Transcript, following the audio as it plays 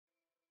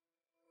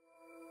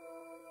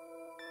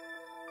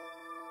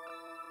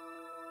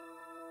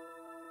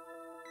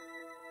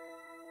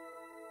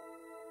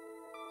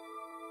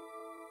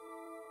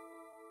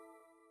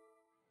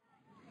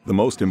The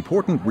most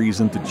important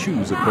reason to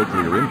choose a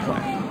cochlear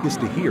implant is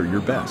to hear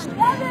your best.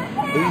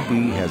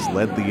 AB has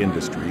led the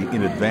industry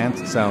in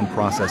advanced sound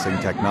processing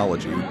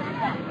technology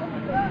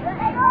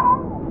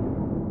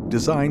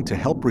designed to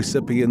help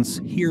recipients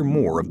hear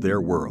more of their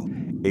world.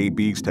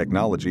 AB's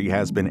technology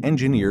has been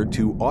engineered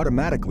to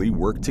automatically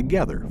work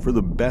together for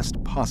the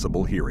best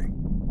possible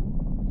hearing.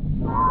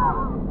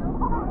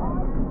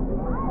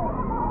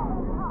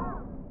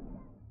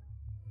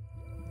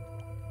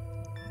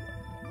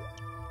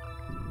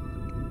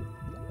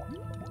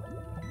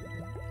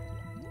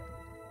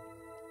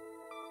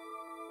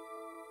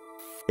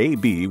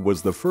 AB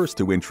was the first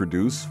to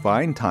introduce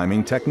fine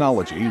timing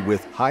technology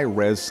with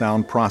high-res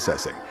sound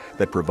processing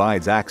that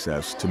provides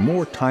access to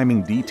more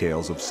timing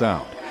details of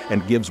sound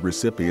and gives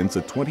recipients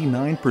a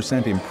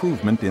 29%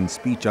 improvement in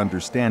speech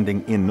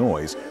understanding in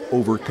noise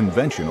over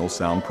conventional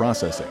sound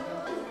processing.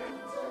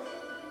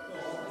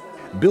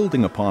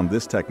 Building upon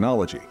this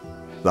technology,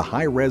 the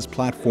high-res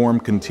platform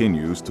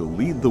continues to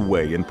lead the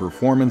way in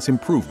performance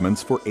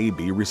improvements for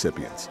AB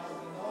recipients.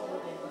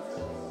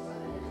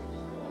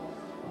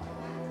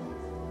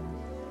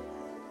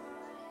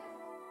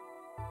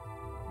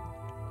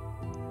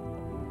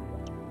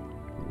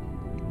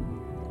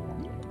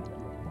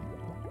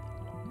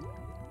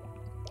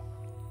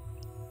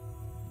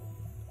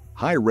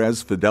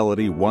 High-res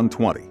Fidelity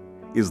 120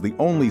 is the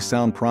only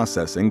sound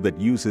processing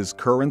that uses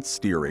current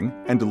steering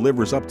and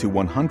delivers up to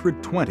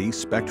 120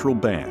 spectral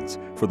bands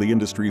for the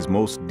industry's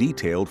most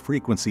detailed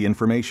frequency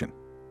information.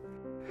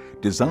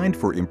 Designed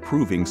for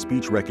improving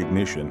speech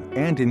recognition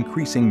and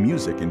increasing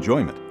music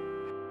enjoyment,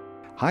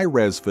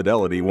 High-res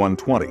Fidelity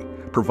 120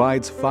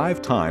 provides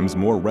 5 times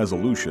more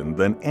resolution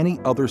than any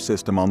other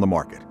system on the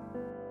market.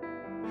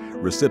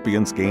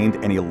 Recipients gained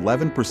an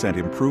 11%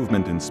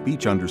 improvement in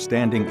speech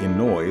understanding in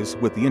noise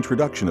with the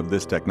introduction of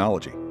this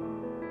technology.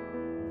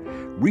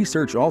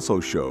 Research also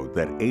showed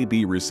that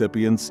AB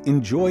recipients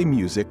enjoy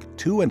music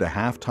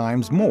 2.5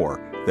 times more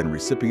than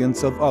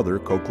recipients of other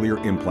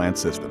cochlear implant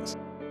systems.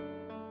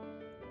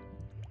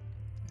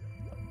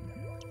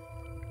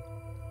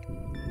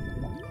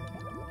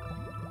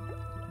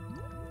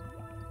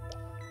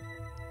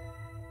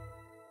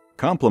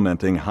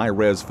 Complementing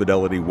High-res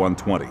Fidelity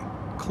 120,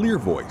 Clear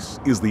Voice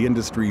is the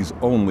industry's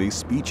only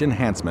speech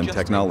enhancement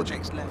technology.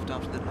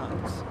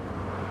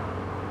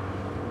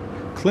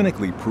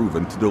 Clinically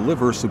proven to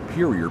deliver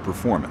superior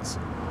performance,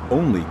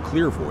 only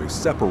Clear Voice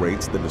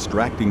separates the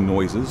distracting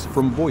noises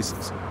from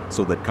voices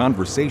so that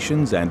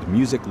conversations and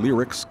music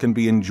lyrics can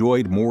be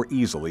enjoyed more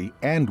easily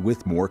and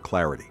with more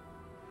clarity.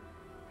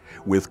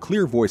 With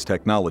Clear Voice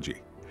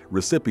technology,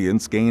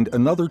 recipients gained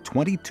another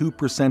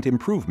 22%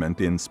 improvement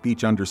in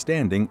speech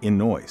understanding in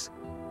noise.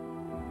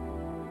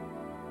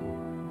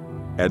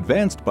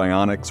 Advanced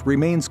Bionics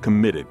remains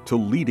committed to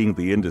leading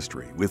the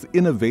industry with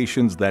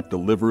innovations that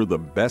deliver the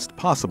best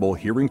possible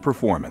hearing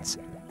performance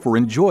for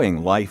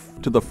enjoying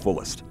life to the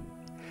fullest.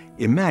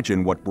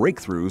 Imagine what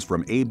breakthroughs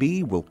from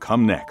AB will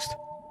come next.